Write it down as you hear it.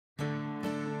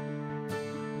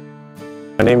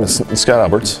My name is Scott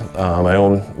Alberts. I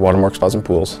own Watermark Spas and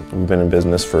Pools. We've been in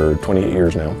business for 28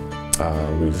 years now.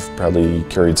 We've proudly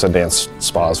carried Sundance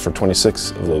spas for 26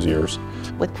 of those years.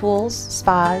 With pools,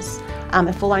 spas,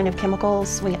 a full line of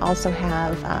chemicals, we also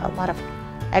have a lot of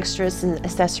extras and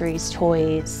accessories,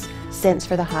 toys, scents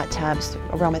for the hot tubs,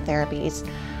 aromatherapies.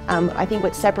 I think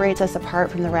what separates us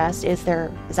apart from the rest is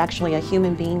there is actually a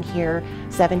human being here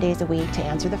 7 days a week to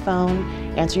answer the phone,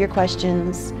 answer your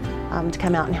questions, to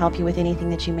come out and help you with anything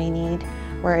that you may need.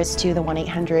 Whereas to the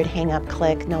 1-800 hang up,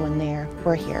 click, no one there,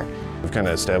 we're here. We've kind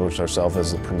of established ourselves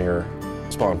as the premier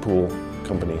spa and pool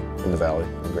company in the Valley,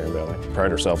 in the Grand Valley. We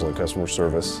pride ourselves on customer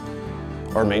service.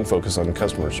 Our main focus on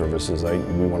customer service is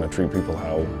we want to treat people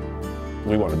how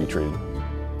we want to be treated.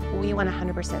 We want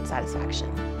 100%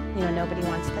 satisfaction. You know, nobody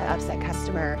wants the upset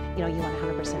customer. You know, you want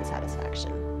 100%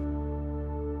 satisfaction.